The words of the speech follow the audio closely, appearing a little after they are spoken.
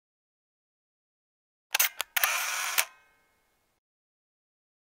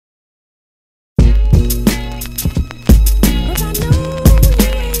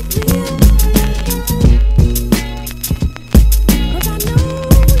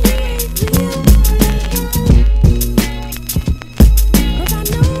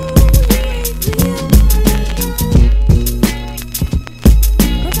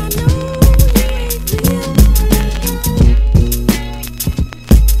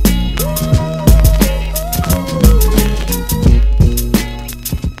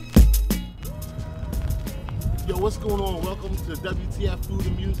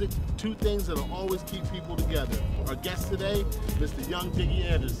always keep people together. Our guest today, Mr. Young Diggy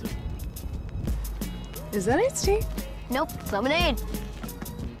Anderson. Is that iced tea? Nope, it's lemonade.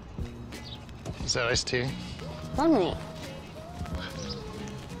 Is that iced tea? Lemonade.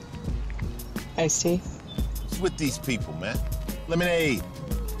 Iced tea? What's with these people, man? Lemonade.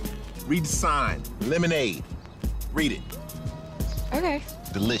 Read the sign. Lemonade. Read it. Okay.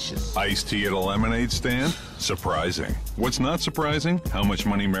 Delicious. Iced tea at a lemonade stand? Surprising. What's not surprising? How much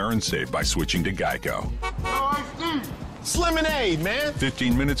money Marin saved by switching to Geico. It's lemonade, man.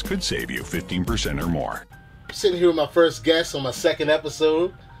 15 minutes could save you 15% or more. I'm sitting here with my first guest on my second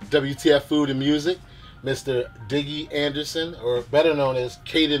episode, WTF Food and Music, Mr. Diggy Anderson, or better known as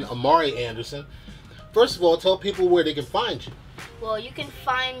Kaden Amari Anderson. First of all, tell people where they can find you. Well, you can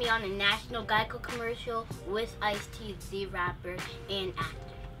find me on a National Geico commercial with Ice-T, the rapper and actor.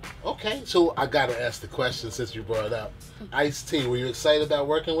 Okay, so I gotta ask the question since you brought it up. Ice-T, were you excited about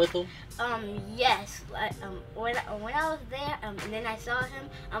working with him? Yes. When I was there, and then I saw him,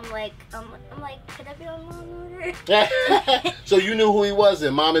 I'm like, could I be on Mom Order? So you knew who he was,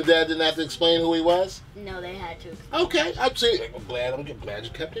 and Mom and Dad didn't have to explain who he was? No, they had to. Okay, I'm glad you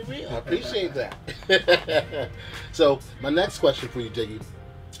kept it real. I appreciate that. So my next question for you, Diggy.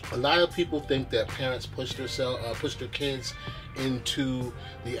 A lot of people think that parents push their kids into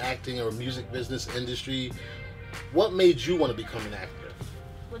the acting or music business industry. What made you want to become an actor?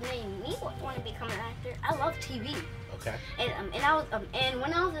 What made me want to become an actor? I love TV. Okay. And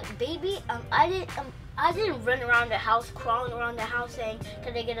when I was a baby, I didn't run around the house, crawling around the house saying,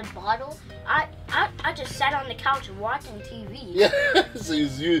 "Could I get a bottle?" I just sat on the couch watching TV. Yeah. So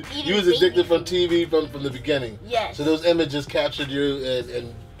you was addicted from TV from the beginning. Yes. So those images captured you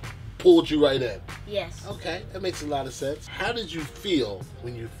and pulled you right in. Yes. Okay, that makes a lot of sense. How did you feel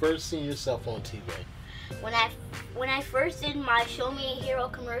when you first seen yourself on TV? When I first did my Show Me a Hero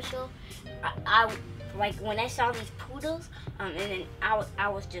commercial, I like when I saw these poodles, and then I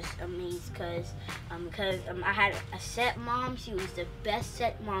was just amazed because I had a set mom. She was the best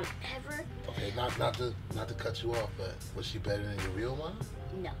set mom ever. Okay, not to cut you off, but was she better than your real mom?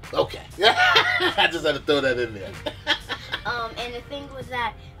 No. Okay. I just had to throw that in there. And the thing was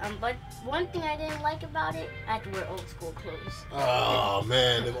that, but one thing I didn't like about it, I had to wear old school clothes. Oh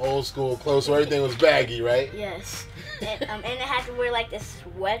man, them old school clothes, so everything was baggy, right? Yes. And I had to wear like this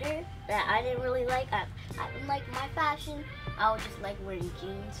sweater that I didn't really like. I didn't like my fashion. I would just like wearing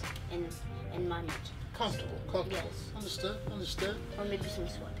jeans and my Mickey. Comfortable. Yes. Understood. Or maybe some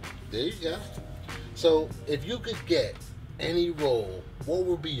sweater. There you go. So, if you could get any role, what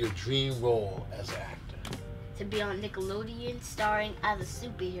would be your dream role as an actor? To be on Nickelodeon, starring as a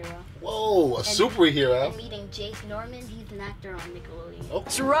superhero. Whoa, a superhero? And meeting Jace Norman, he's an actor on Nickelodeon. Oh.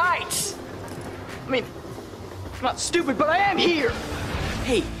 That's right! I mean, I'm not stupid, but I am here!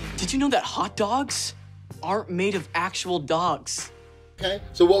 Hey, did you know that hot dogs aren't made of actual dogs? Okay,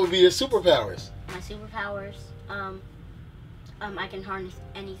 so what would be your superpowers? My superpowers, I can harness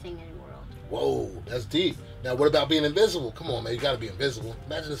anything in the world. Whoa, that's deep. Now, what about being invisible? Come on, man, you gotta be invisible.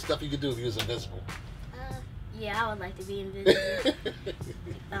 Imagine the stuff you could do if you was invisible. Yeah, I would like to be invisible.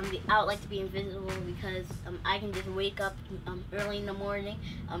 I would like to be invisible because I can just wake up early in the morning,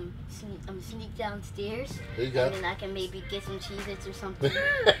 sneak downstairs, there you go. And then I can maybe get some Cheez-Its or something.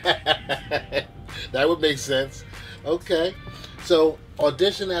 That would make sense. Okay, so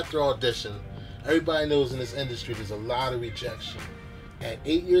audition after audition, everybody knows in this industry there's a lot of rejection. At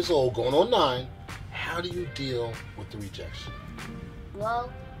 8 years old, going on 9, how do you deal with the rejection?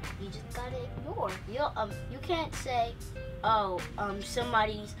 Well, you just gotta ignore. You can't say, "Oh,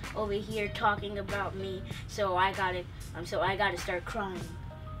 somebody's over here talking about me, so I gotta start crying."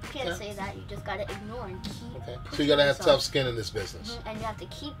 You can't say that. You just gotta ignore and keep. Okay. So you gotta have tough skin in this business. And you have to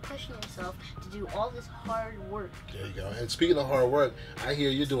keep pushing yourself to do all this hard work. There you go. And speaking of hard work, I hear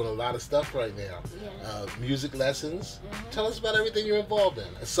you're doing a lot of stuff right now. Yes. Music lessons. Tell us about everything you're involved in,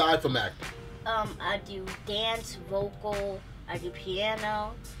 aside from acting. I do dance, vocal. I do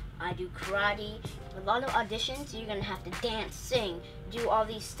piano. I do karate. A lot of auditions, you're gonna have to dance, sing, do all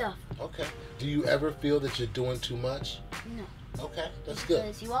these stuff. Okay. Do you ever feel that you're doing too much? No. Okay, that's good.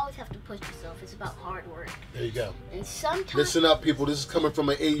 Because you always have to push yourself. It's about hard work. There you go. And sometimes... Listen up, people. This is coming from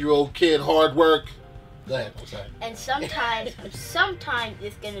an 8-year-old kid. Hard work. Go ahead. I'm sorry. And sometimes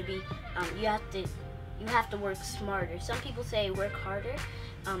it's gonna be you have to work smarter. Some people say work harder,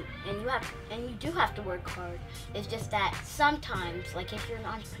 and you do have to work hard. It's just that sometimes, like if you're an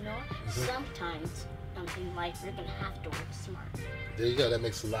entrepreneur, sometimes in life, you're gonna have to work smart. There you go. That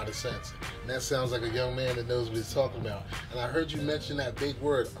makes a lot of sense. And that sounds like a young man that knows what he's talking about. And I heard you mention that big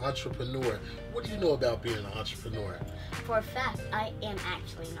word, entrepreneur. What do you know about being an entrepreneur? For a fact, I am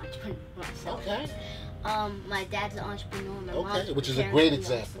actually an entrepreneur myself. Okay. My dad's an entrepreneur. My mom's Which is a parents great are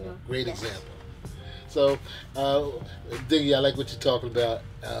example. Great Yes. example. So, Diggy, I like what you're talking about.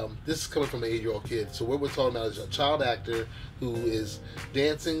 This is coming from an 8-year-old kid. So what we're talking about is a child actor who is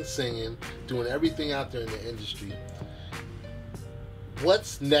dancing, singing, doing everything out there in the industry.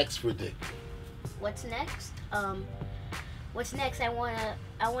 What's next for Diggy? What's next? What's next? I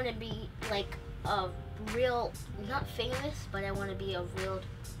wanna be like a real, not famous, but I wanna be a real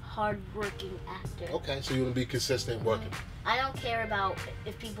hard-working actor. Okay, so you want to be consistent working. I don't care about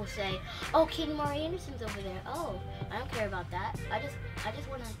if people say, "Oh, Kaden Amari Anderson's over there." Oh, I don't care about that. I just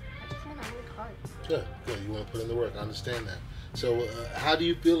wanna work hard. Good. You want to put in the work. I understand that. So, how do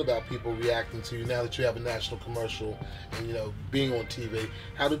you feel about people reacting to you now that you have a national commercial and being on TV?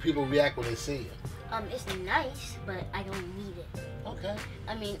 How do people react when they see you? It's nice, but I don't need it. Okay.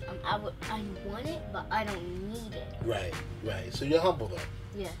 I mean, I want it, but I don't need it. Right. So you're humble though.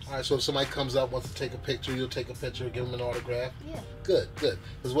 Yes. All right. So if somebody comes up, wants to take a picture, you'll take a picture, give them an autograph. Yeah. Good.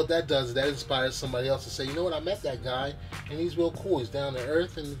 Because what that does is that inspires somebody else to say, you know what, I met that guy and he's real cool. He's down to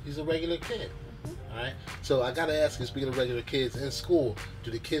earth and he's a regular kid. All right. So I gotta ask you, speaking of regular kids in school,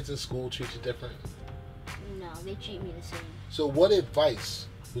 do the kids in school treat you different? No, they treat me the same. So what advice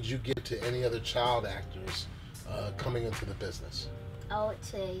would you give to any other child actors coming into the business? I would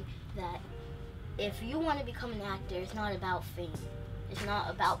say that if you want to become an actor, it's not about fame. It's not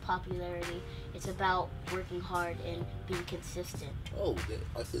about popularity. It's about working hard and being consistent. Oh,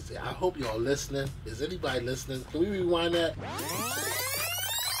 I hope y'all listening. Is anybody listening? Can we rewind that?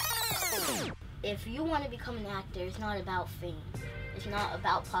 If you want to become an actor, it's not about fame. It's not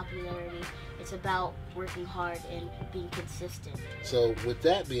about popularity. It's about working hard and being consistent. So with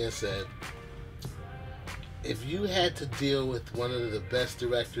that being said, if you had to deal with one of the best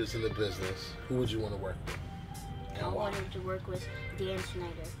directors in the business, who would you want to work with? I wanted to work with Dan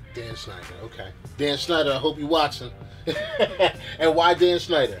Schneider. Dan Schneider, okay. Dan Schneider, I hope you're watching. And why Dan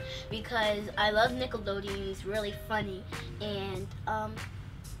Schneider? Because I love Nickelodeon. It's really funny, and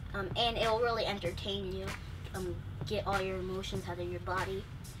it'll really entertain you. Get all your emotions out of your body.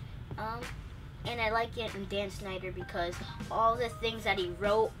 And I like it in Dan Schneider because all the things that he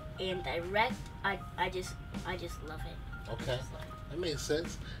wrote and direct, I just love it. Okay. That makes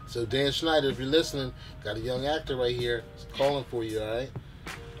sense. So Dan Schneider, if you're listening, got a young actor right here calling for you, all right?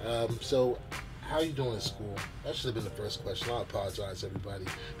 So how are you doing in school? That should have been the first question. I apologize, everybody,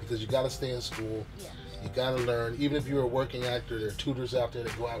 because you got to stay in school. Yes. You got to learn. Even if you're a working actor, there are tutors out there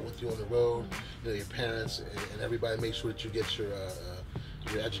that go out with you on the road. Your parents and everybody make sure that you get your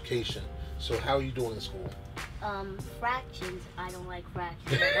education. So how are you doing in school? Fractions. I don't like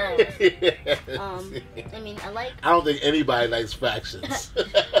fractions at all. I mean, I don't think anybody likes fractions.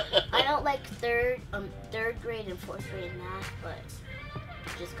 I don't like third grade and fourth grade math, but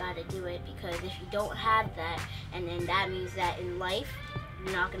you just gotta do it because if you don't have that, and then that means that in life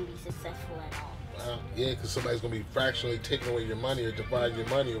you're not gonna be successful at all. Yeah, because somebody's gonna be fractionally taking away your money or dividing your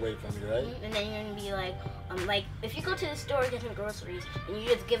money away from you, right? And then you're gonna be like if you go to the store and get some groceries and you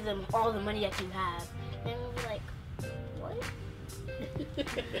just give them all the money that you have, then you'll be like, what?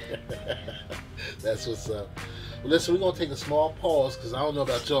 That's what's up. Well, listen, we're gonna take a small pause because I don't know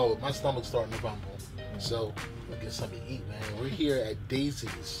about y'all, but my stomach's starting to rumble. So we're gonna get something to eat, man. We're here at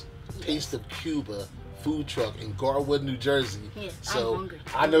Daisy's Taste of Cuba food truck in Garwood, New Jersey. Yes, so I'm hungry.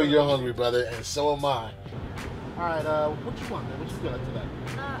 I know you're hungry, brother, and so am I. All right, what you want, man? What you feeling today?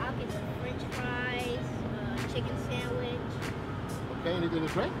 I'll get some French fries, chicken sandwich. Okay, anything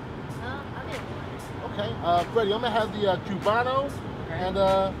to drink? I'll get one. Okay, Freddie, I'm gonna have the Cubano, and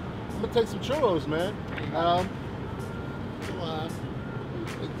I'm gonna take some churros, man.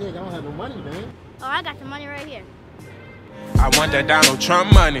 Hey, Dig, I don't have no money, man. Oh, I got the money right here. I want that Donald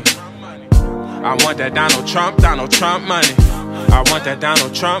Trump money. I want that Donald Trump money. I want that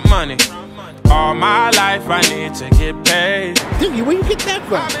Donald Trump money. All my life I need to get paid. Diggy, where you get that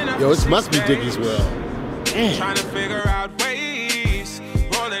from? Yo, this must be Diggy's World. Damn. Trying to figure out ways,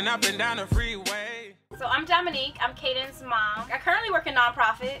 rolling up and down the freeway. So I'm Dominique, I'm Kaden's mom. I currently work in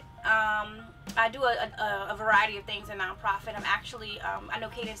nonprofit. I do a variety of things in nonprofit. I'm actually, I know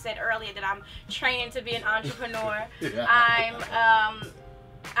Kaden said earlier that I'm training to be an entrepreneur. Yeah.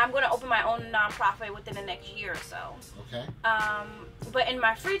 I'm going to open my own nonprofit within the next year or so. Okay. But in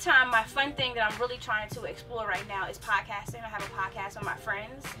my free time, my fun thing that I'm really trying to explore right now is podcasting. I have a podcast with my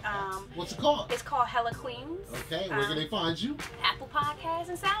friends. What's it called? It's called Hella Queens. Okay, where can they find you? Apple Podcasts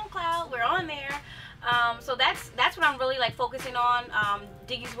and SoundCloud. We're on there. So that's what I'm really like focusing on.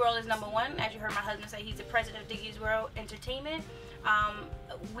 Diggy's World is #1. As you heard my husband say, he's the president of Diggy's World Entertainment.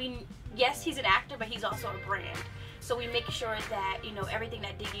 Yes, he's an actor, but he's also a brand. So we make sure that, you know, everything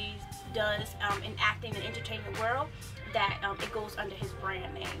that Diggy does in acting and entertainment world, that it goes under his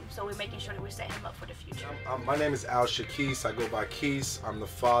brand name. So we're making sure that we're setting him up for the future. My name is Al Shakis. I go by Keys. I'm the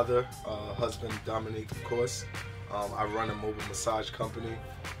father, husband, Dominique, of course. I run a mobile massage company,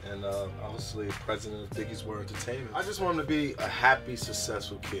 and obviously president of Diggy's World Entertainment. I just want him to be a happy,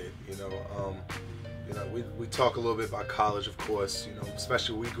 successful kid. You know, we talk a little bit about college, of course. You know,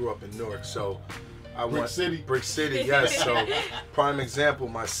 especially we grew up in Newark, so Brick City, yes. So prime example,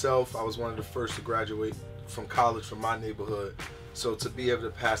 myself, I was one of the first to graduate from college from my neighborhood. So to be able to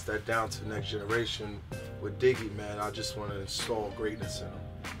pass that down to the next generation with Diggy, man, I just want to install greatness in him.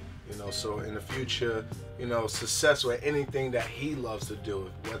 You know, so in the future, you know, success with anything that he loves to do,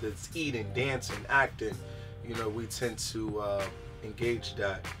 whether it's eating, dancing, acting, you know, we tend to engage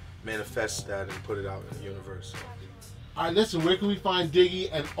that, manifest that, and put it out in the universe. All right, listen, where can we find Diggy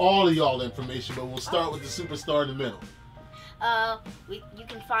and all of y'all information? But we'll start with the superstar in the middle. You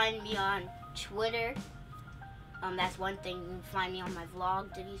can find me on Twitter. That's one thing. You can find me on my vlog,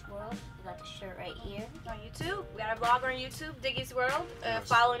 Diggy's World. I got the shirt right here. On YouTube. We got a vlog on YouTube, Diggy's World,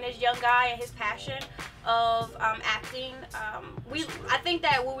 following this young guy and his passion of acting. I think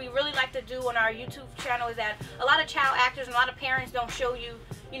that what we really like to do on our YouTube channel is that a lot of child actors and a lot of parents don't show you,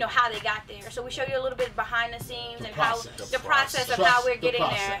 you know, how they got there. So we show you a little bit behind the scenes and how the process of how we're getting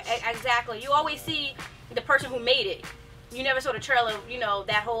there. Exactly. You always see the person who made it. You never saw the trail of, you know,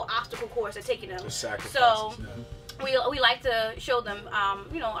 that whole obstacle course of taking them. So we like to show them,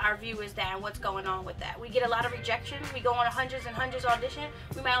 you know, our viewers that and what's going on with that. We get a lot of rejection. We go on hundreds and hundreds of auditions.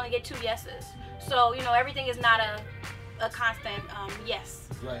 We might only get 2 yeses. So, you know, everything is not a constant yes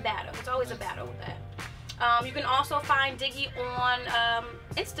battle. It's always a battle with that. You can also find Diggy on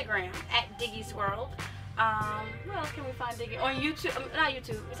Instagram at Diggy's World. Where else can we find Diggy? On YouTube, not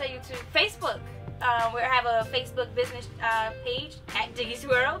YouTube, we say YouTube, Facebook. We have a Facebook business page at Diggy's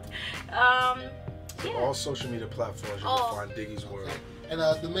World. So all social media platforms you can find Diggy's World. And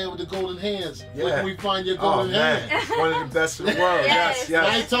the man with the golden hands. Yeah. Where can we find your golden hands? One of the best in the world. Yes.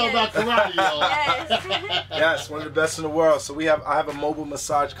 I ain't talking about karate, y'all. Yes, one of the best in the world. So I have a mobile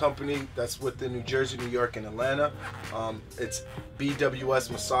massage company that's within New Jersey, New York, and Atlanta. It's BWS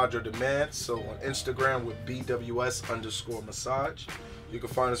Massage or Demand. So on Instagram with BWS_massage. You can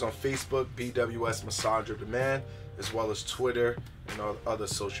find us on Facebook, BWS Massage or Demand, as well as Twitter and other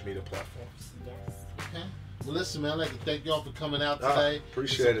social media platforms. Yes. Okay. Well, listen, man, I'd like to thank y'all for coming out today.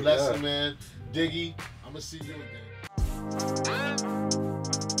 Appreciate it. It's a blessing, man. Diggy, I'm going to see you again.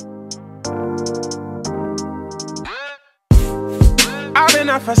 I've been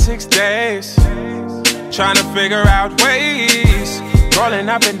out for 6 days, trying to figure out ways, rolling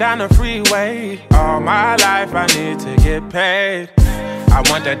up and down the freeway. All my life I need to get paid. I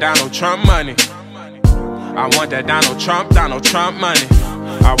want that Donald Trump money. I want that Donald Trump money.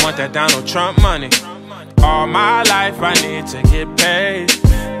 I want that Donald Trump money. All my life I need to get paid.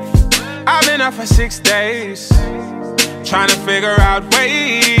 I've been up for 6 days, trying to figure out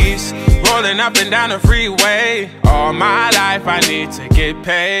ways, rolling up and down the freeway. All my life I need to get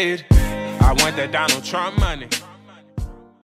paid. I want that Donald Trump money.